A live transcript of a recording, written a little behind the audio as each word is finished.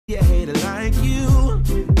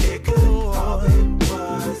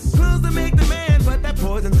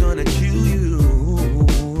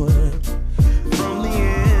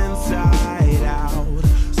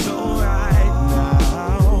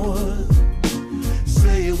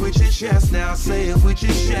chest now. Say it with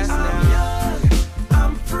your chest now. I'm young,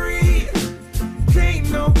 I'm free. Can't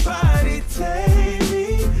nobody take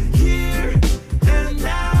me here and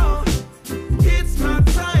now. It's my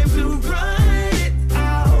time to run it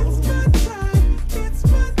out. It's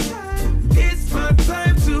my time. It's my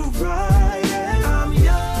time to ride it. I'm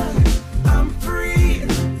young, I'm free.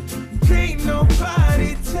 Can't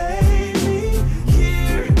nobody take me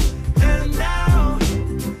here and now.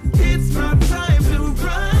 It's my time to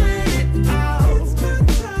run it out.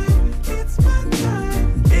 It's my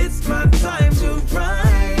time. It's my time to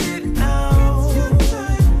ride it out.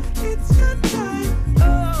 It's your time.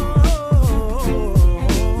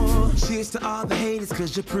 Oh, cheers to all the haters,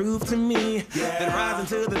 cause you proved to me that rising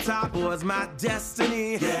to the top was my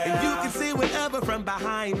destiny. And you can see whatever from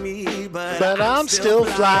behind me, but I'm still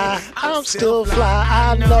fly. I'm still fly.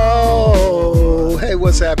 I know. Hey,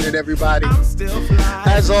 what's happening, everybody? I'm still fly.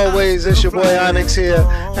 As always, it's your boy Onyx here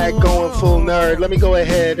at Going Full Nerd. Let me go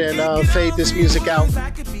ahead and fade this music out.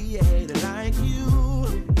 I could be a hater like you.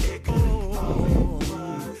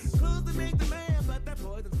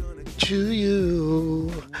 To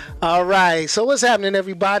you. All right. So what's happening,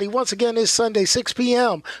 everybody? Once again, it's Sunday, 6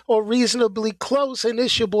 p.m. or reasonably close, and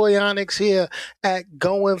it's your boy Onyx here at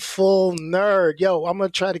Going Full Nerd. Yo, I'm going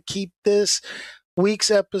to try to keep this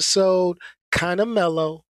week's episode kind of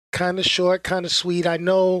mellow, kind of short, kind of sweet. I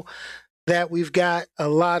know that we've got a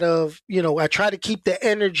lot of, I try to keep the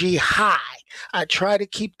energy high. I try to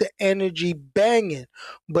keep the energy banging.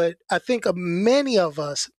 But I think many of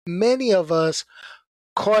us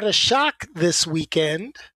caught a shock this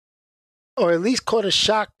weekend, or at least caught a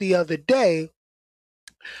shock the other day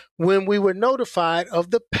when we were notified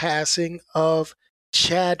of the passing of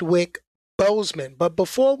Chadwick Boseman. But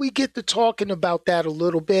before we get to talking about that a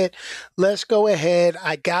little bit, let's go ahead.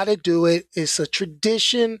 I got to do it. It's a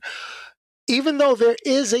tradition. Even though there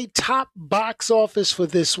is a top box office for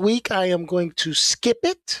this week, I am going to skip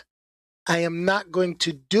it. I am not going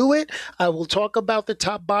to do it. I will talk about the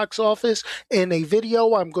top box office in a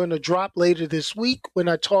video I'm going to drop later this week when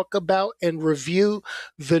I talk about and review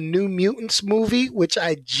the New Mutants movie, which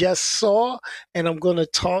I just saw. And I'm going to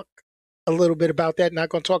talk a little bit about that. Not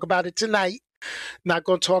going to talk about it tonight. Not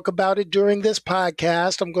going to talk about it during this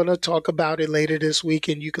podcast. I'm going to talk about it later this week,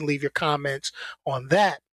 and you can leave your comments on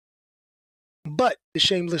that. But the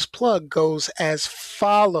shameless plug goes as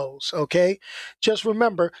follows, okay? Just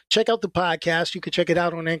remember, check out the podcast. You can check it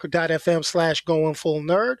out on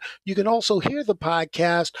anchor.fm/goingfullnerd. You can also hear the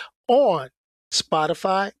podcast on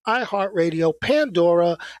Spotify, iHeartRadio,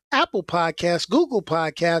 Pandora, Apple Podcasts, Google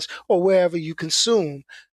Podcasts, or wherever you consume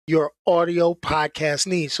your audio podcast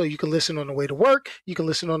needs. So you can listen on the way to work, you can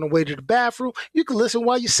listen on the way to the bathroom, you can listen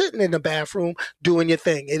while you're sitting in the bathroom doing your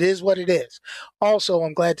thing. It is what it is. Also,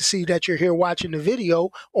 I'm glad to see that you're here watching the video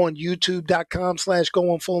on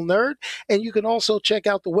youtube.com/goingfullnerd. And you can also check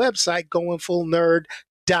out the website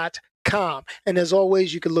goingfullnerd.com. And as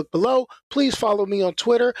always, you can look below. Please follow me on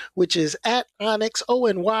Twitter, which is at Onyx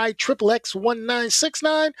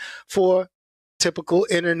ONYXXX1969 for typical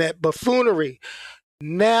internet buffoonery.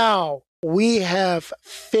 Now, we have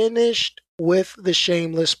finished with the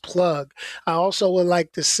shameless plug. I also would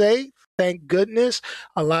like to say, thank goodness,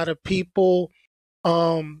 a lot of people,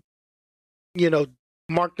 mark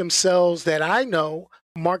themselves, that I know,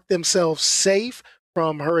 mark themselves safe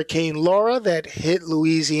from Hurricane Laura that hit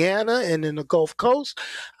Louisiana and in the Gulf Coast.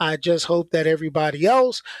 I just hope that everybody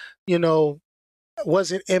else,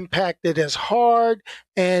 wasn't impacted as hard,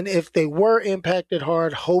 and if they were impacted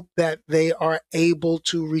hard, hope that they are able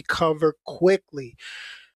to recover quickly.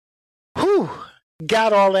 Whew,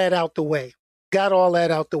 got all that out the way.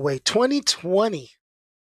 2020.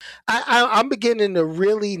 I'm beginning to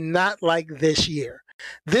really not like this year.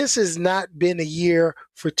 This has not been a year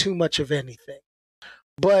for too much of anything.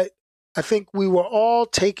 But I think we were all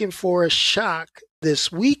taken for a shock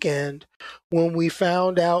this weekend when we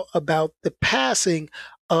found out about the passing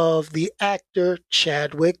of the actor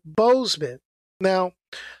Chadwick Boseman. Now,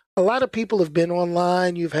 a lot of people have been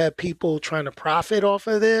online. You've had people trying to profit off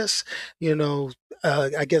of this.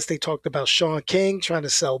 I guess they talked about Sean King trying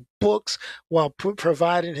to sell books while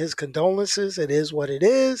providing his condolences. It is what it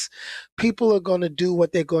is. People are going to do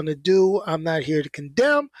what they're going to do. I'm not here to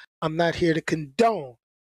condemn. I'm not here to condone.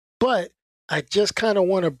 But I just kind of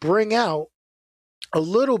want to bring out a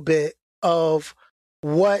little bit of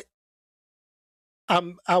what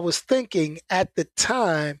I was thinking at the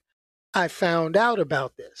time I found out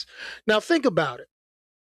about this. Now think about it.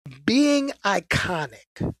 Being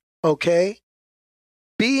iconic, okay?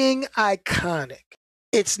 Being iconic.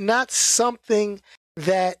 It's not something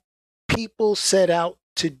that people set out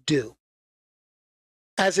to do.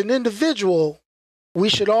 as an individual, we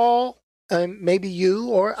should all, and maybe you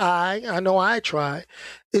or I know I try,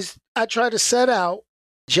 is I try to set out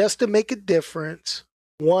just to make a difference,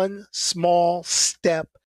 one small step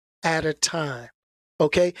at a time.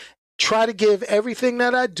 Okay? Try to give everything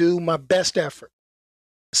that I do my best effort.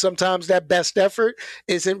 Sometimes that best effort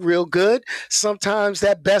isn't real good. Sometimes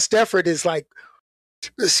that best effort is like,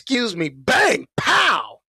 excuse me, bang,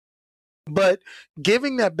 pow. But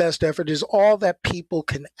giving that best effort is all that people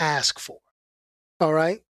can ask for. All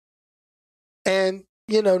right? And,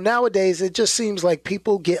 nowadays it just seems like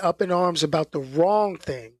people get up in arms about the wrong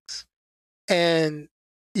things and,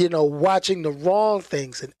 watching the wrong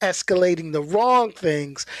things and escalating the wrong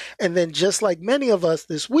things. And then just like many of us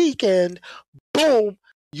this weekend, boom,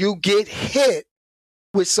 you get hit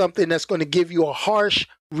with something that's going to give you a harsh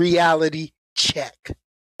reality check.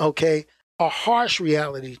 Okay? A harsh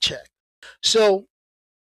reality check. So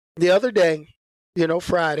the other day,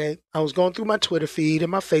 Friday, I was going through my Twitter feed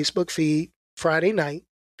and my Facebook feed Friday night,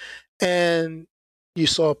 and you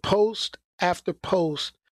saw post after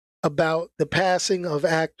post about the passing of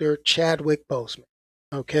actor Chadwick Boseman.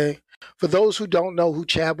 Okay? For those who don't know who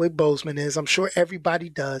Chadwick Boseman is, I'm sure everybody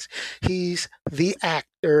does. He's the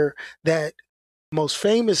actor that most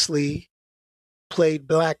famously played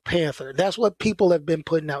Black Panther. That's what people have been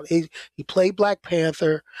putting out. He played Black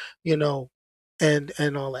Panther, and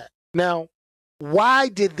all that. Now, why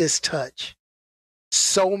did this touch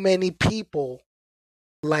so many people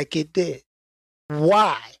like it did?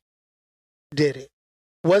 Why did it?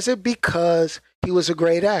 Was it because he was a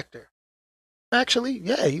great actor? Actually,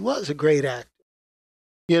 yeah, he was a great actor.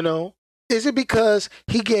 Is it because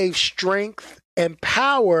he gave strength and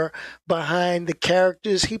power behind the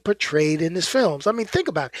characters he portrayed in his films? I mean, think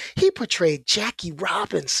about it. He portrayed Jackie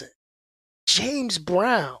Robinson, James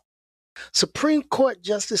Brown, Supreme Court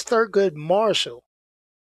Justice Thurgood Marshall.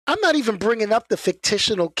 I'm not even bringing up the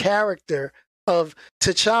fictional character of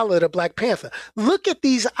T'Challa the Black Panther. Look at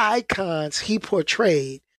these icons he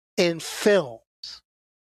portrayed in films,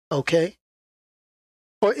 okay?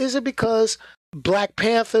 Or is it because Black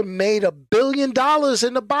Panther made $1 billion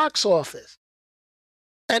in the box office?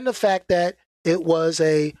 And the fact that it was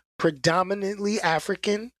a predominantly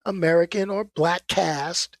African American or Black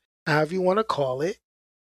cast, however you want to call it,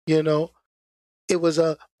 it was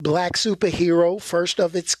a Black superhero, first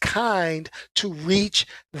of its kind, to reach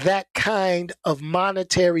that kind of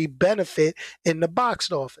monetary benefit in the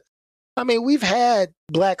box office. I mean, we've had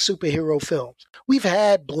Black superhero films. We've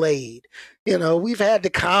had Blade. We've had the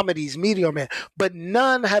comedies, Meteor Man, but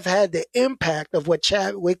none have had the impact of what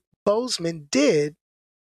Chadwick Boseman did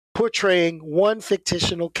portraying one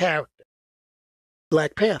fictional character,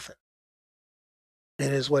 Black Panther.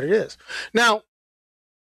 It is what it is. Now,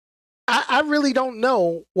 I really don't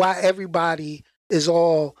know why everybody is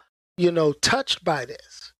all, touched by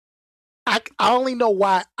this. I only know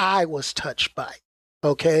why I was touched by it,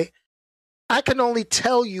 okay? I can only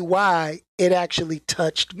tell you why it actually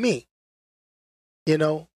touched me.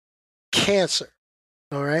 Cancer,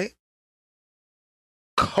 all right?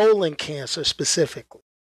 Colon cancer specifically.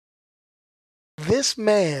 This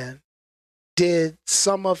man did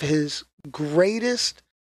some of his greatest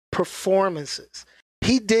performances.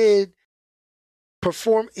 He did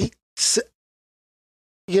perform, the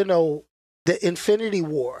Infinity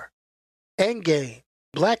War, Endgame,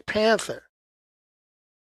 Black Panther,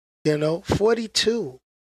 42,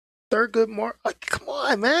 Thurgood Marshall. Come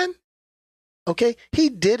on, man. Okay? He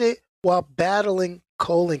did it while battling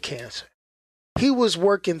colon cancer. He was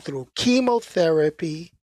working through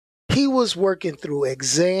chemotherapy. He was working through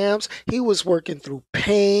exams. He was working through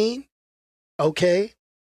pain. Okay?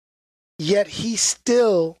 Yet he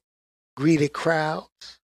still greeted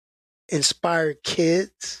crowds, inspired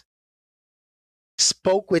kids,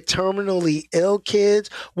 spoke with terminally ill kids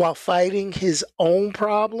while fighting his own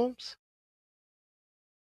problems.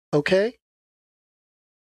 Okay?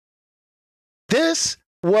 This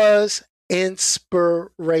was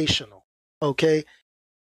inspirational. Okay?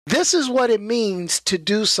 This is what it means to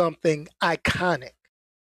do something iconic.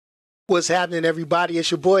 What's happening, everybody?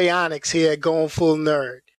 It's your boy Onyx here at Going Full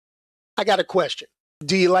Nerd. I got a question.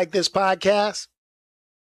 Do you like this podcast?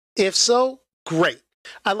 If so, great.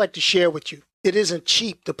 I'd like to share with you. It isn't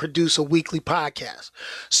cheap to produce a weekly podcast,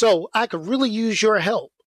 so I could really use your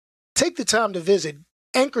help. Take the time to visit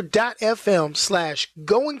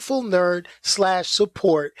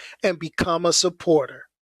anchor.fm/goingfullnerd/support and become a supporter.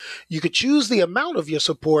 You could choose the amount of your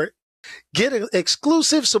support, get an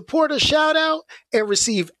exclusive supporter shout out, and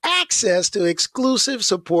receive access to exclusive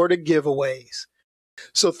supporter giveaways.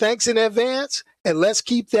 So thanks in advance, and let's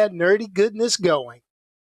keep that nerdy goodness going.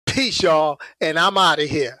 Peace, y'all, and I'm out of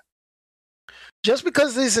here. Just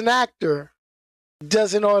because he's an actor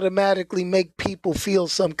doesn't automatically make people feel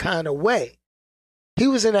some kind of way. He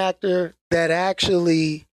was an actor that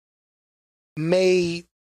actually made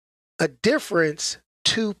a difference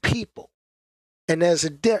to people. And there's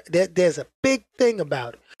a big thing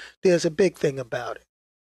about it. There's a big thing about it.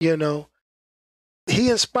 You know, he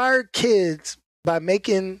inspired kids by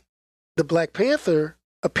making the Black Panther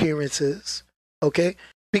appearances, okay?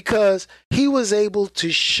 Because he was able to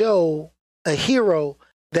show a hero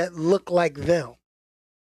that looked like them.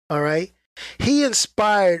 All right? He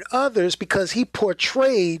inspired others because he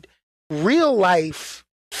portrayed real life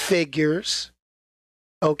figures,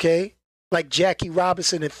 okay? Like Jackie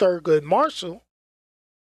Robinson and Thurgood Marshall,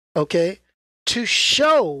 okay? To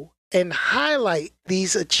show and highlight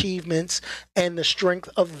these achievements and the strength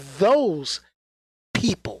of those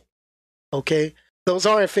people, okay? Those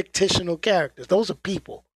aren't fictional characters. Those are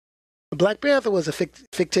people. The Black Panther was a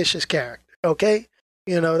fictitious character, okay?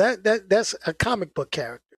 You know, that's a comic book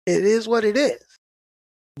character. It is what it is.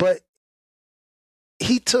 But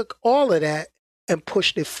he took all of that and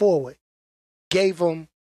pushed it forward, gave them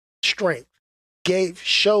strength,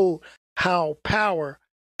 showed how power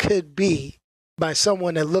could be by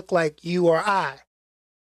someone that looked like you or I,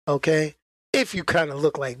 okay? If you kind of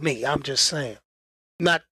look like me, I'm just saying.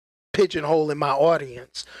 Not pigeonholing my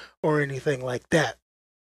audience or anything like that,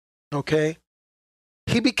 okay?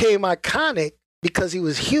 He became iconic because he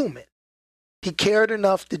was human. He cared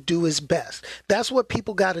enough to do his best. That's what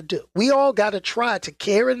people got to do. We all got to try to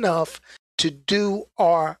care enough to do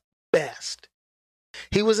our best.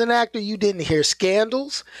 He was an actor. You didn't hear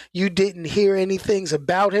scandals. You didn't hear any things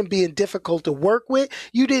about him being difficult to work with.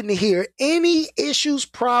 You didn't hear any issues,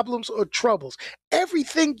 problems, or troubles.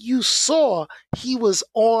 Everything you saw, he was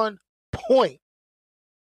on point.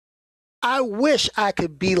 I wish I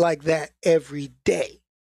could be like that every day.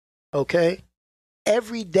 Okay?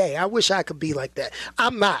 Every day. I wish I could be like that.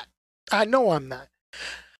 I'm not. I know I'm not.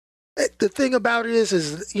 The thing about it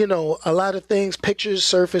is, you know, a lot of things, pictures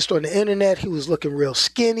surfaced on the internet. He was looking real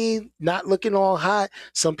skinny, not looking all hot.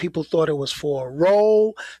 Some people thought it was for a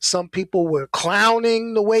role. Some people were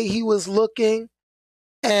clowning the way he was looking.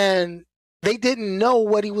 And they didn't know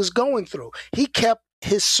what he was going through. He kept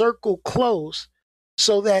his circle close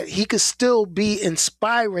so that he could still be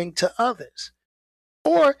inspiring to others.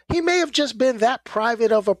 Or he may have just been that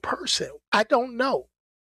private of a person. I don't know.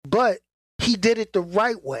 But he did it the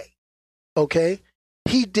right way. Okay?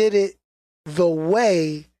 He did it the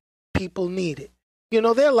way people need it. You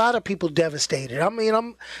know, there are a lot of people devastated. I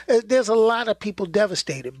mean, there's a lot of people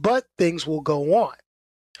devastated, but things will go on.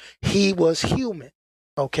 He was human.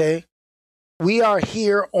 Okay? We are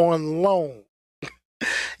here on loan.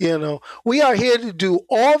 You know, we are here to do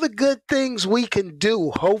all the good things we can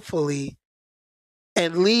do, hopefully,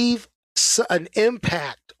 and leave an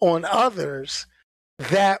impact on others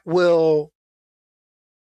that will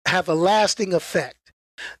have a lasting effect,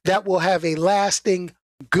 that will have a lasting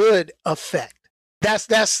good effect.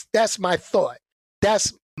 That's my thought.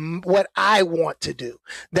 That's what I want to do.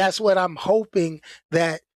 That's what I'm hoping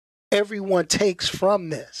that everyone takes from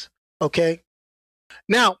this. Okay?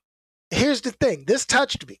 Now, here's the thing. This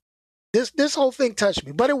touched me. This whole thing touched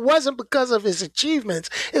me. But it wasn't because of his achievements.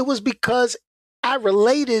 It was because I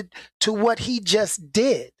related to what he just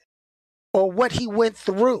did or what he went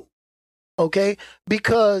through. Okay?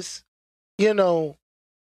 Because, you know,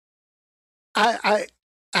 I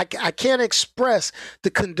can't express the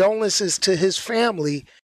condolences to his family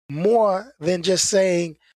more than just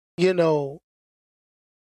saying, you know,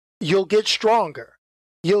 you'll get stronger.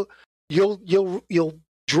 You'll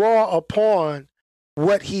draw upon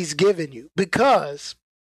what he's given you. Because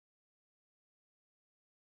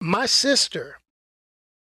my sister,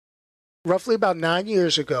 roughly about 9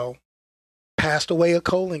 years ago, passed away of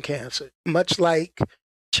colon cancer, much like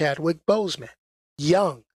Chadwick Boseman,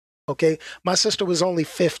 young. Okay, my sister was only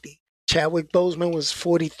 50. Chadwick Boseman was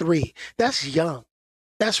 43. That's young.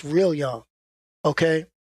 That's real young. Okay.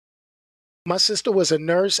 My sister was a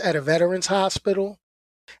nurse at a veterans hospital,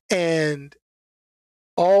 and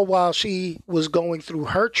all while she was going through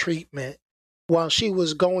her treatment, while she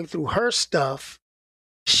was going through her stuff,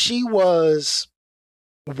 she was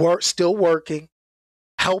still working,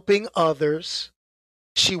 helping others.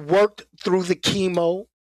 She worked through the chemo.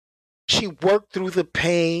 She worked through the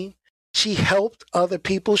pain. She helped other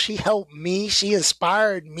people. She helped me. She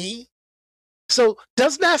inspired me. So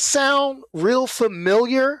doesn't that sound real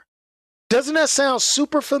familiar? Doesn't that sound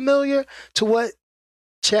super familiar to what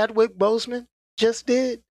Chadwick Boseman just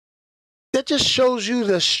did? That just shows you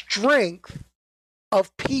the strength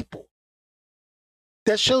of people.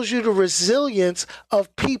 That shows you the resilience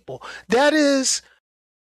of people. That is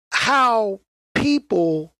how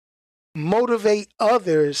people motivate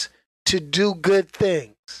others to do good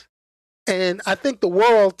things. And I think the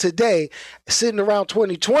world today, sitting around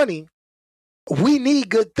 2020, we need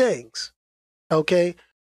good things. Okay.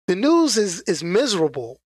 The news is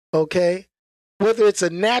miserable. Okay. Whether it's a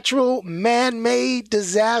natural man-made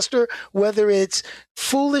disaster, whether it's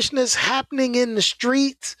foolishness happening in the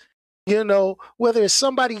streets, whether it's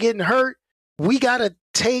somebody getting hurt, we got to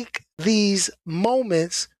take these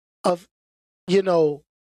moments of,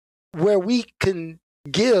 where we can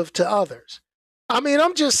give to others. I mean,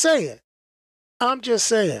 I'm just saying.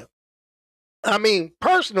 I mean,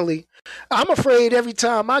 personally, I'm afraid every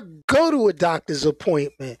time I go to a doctor's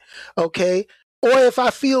appointment, okay, or if I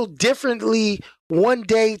feel differently one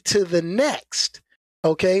day to the next,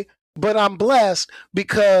 okay, but I'm blessed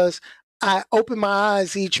because I open my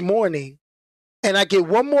eyes each morning and I get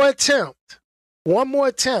one more attempt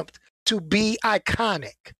to be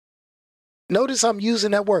iconic. Notice I'm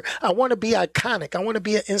using that word. I want to be iconic. I want to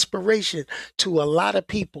be an inspiration to a lot of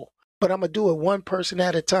people, but I'm going to do it one person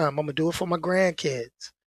at a time. I'm going to do it for my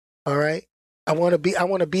grandkids. All right. I want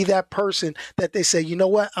to be that person that they say, you know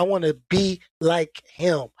what? I want to be like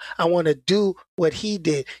him. I want to do what he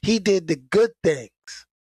did. He did the good things,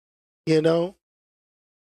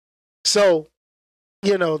 So,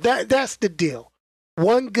 that's the deal.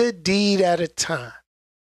 One good deed at a time.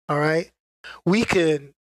 All right. We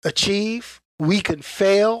can achieve, we can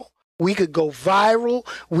fail, we could go viral,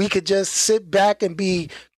 we could just sit back and be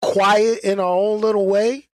quiet in our own little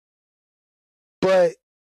way, but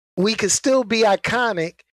we could still be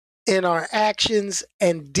iconic in our actions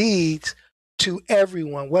and deeds to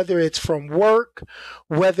everyone, whether it's from work,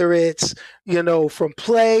 whether it's, from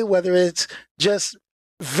play, whether it's just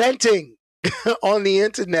venting on the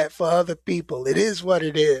internet for other people. It is what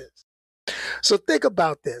it is. So think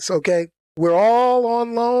about this, okay? We're all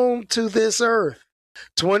on loan to this earth.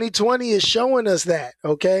 2020 is showing us that,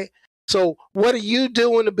 okay? So what are you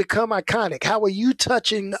doing to become iconic? How are you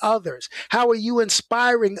touching others? How are you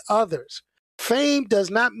inspiring others? Fame does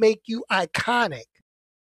not make you iconic.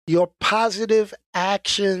 Your positive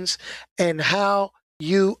actions and how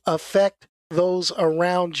you affect those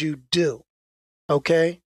around you do,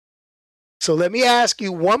 okay? So let me ask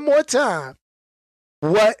you one more time,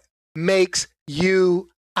 what makes you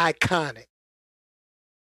iconic?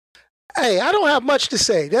 Hey, I don't have much to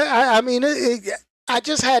say. I mean, I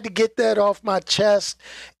just had to get that off my chest.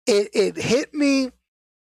 It hit me.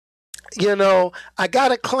 I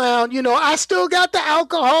got a clown. I still got the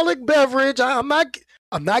alcoholic beverage. I'm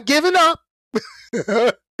not giving up.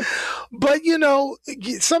 But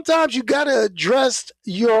sometimes you got to address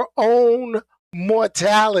your own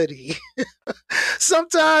mortality.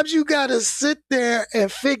 Sometimes you got to sit there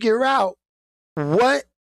and figure out, what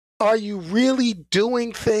are you really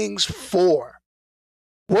doing things for?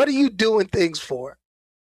 What are you doing things for?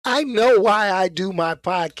 I know why I do my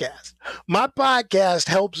podcast. My podcast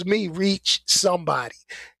helps me reach somebody.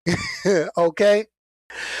 Okay?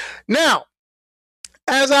 Now,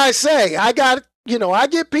 as I say, I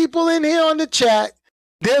get people in here on the chat.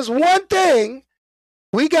 There's one thing.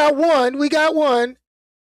 We got one.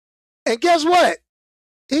 And guess what?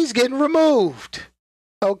 He's getting removed.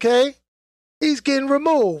 Okay? He's getting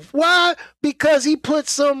removed. Why? Because he put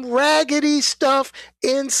some raggedy stuff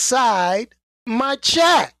inside my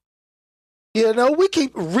chat. We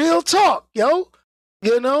keep real talk,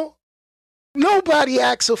 Nobody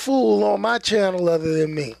acts a fool on my channel other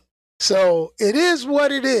than me. So it is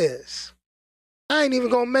what it is. I ain't even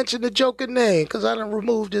going to mention the Joker name because I done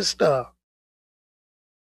removed his stuff.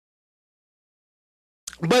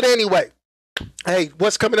 But anyway. Hey,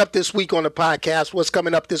 what's coming up this week on the podcast? What's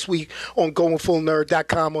coming up this week on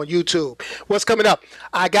GoingFullNerd.com on YouTube? What's coming up?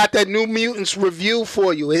 I got that New Mutants review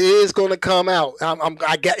for you. It is going to come out.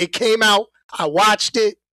 It came out. I watched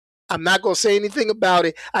it. I'm not going to say anything about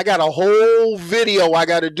it. I got a whole video I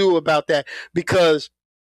got to do about that because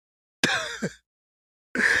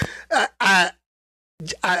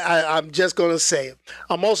I'm just going to say it.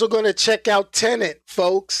 I'm also going to check out Tenet,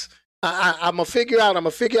 folks. I'm gonna figure out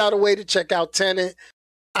a way to check out Tenet.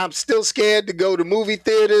 I'm still scared to go to movie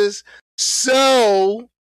theaters, so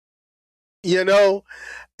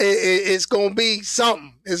it's gonna be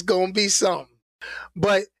something. It's gonna be something.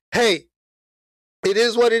 But hey, it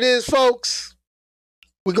is what it is, folks.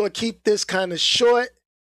 We're gonna keep this kind of short.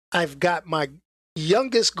 I've got my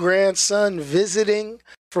youngest grandson visiting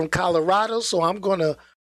from Colorado, so I'm gonna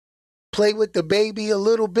play with the baby a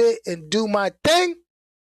little bit and do my thing.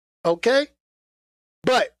 Okay?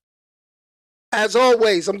 But As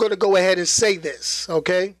always, I'm going to go ahead and say this,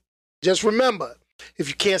 okay? Just remember, if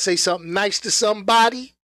you can't say something nice to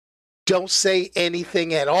somebody, don't say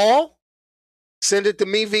anything at all. Send it to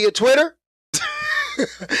me via Twitter.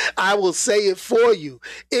 I will say it for you.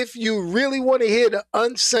 If you really want to hear the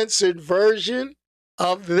uncensored version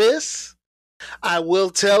of this, I will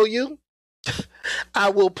tell you. I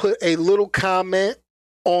will put a little comment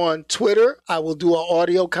on Twitter. I will do an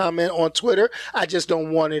audio comment on Twitter. I just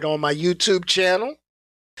don't want it on my YouTube channel.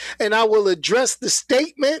 And I will address the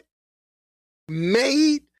statement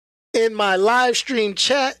made in my live stream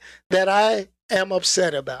chat that I am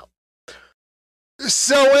upset about.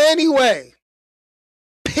 So anyway,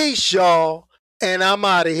 peace, y'all, and I'm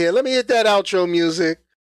out of here. Let me hit that outro music.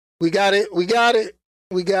 We got it.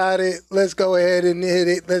 Let's go ahead and hit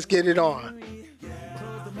it. Let's get it on.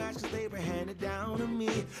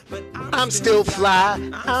 I'm still fly.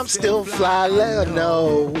 Let her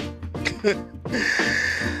know.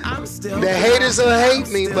 The haters will hate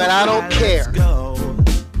me, but I don't care.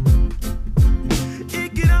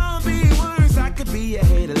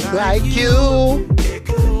 Like you.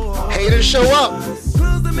 Haters show up.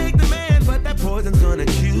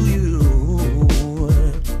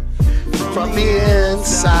 From the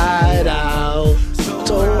inside out.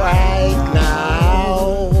 So right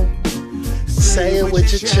now. Say it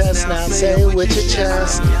with your chest now. Say it with your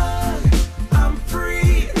chest.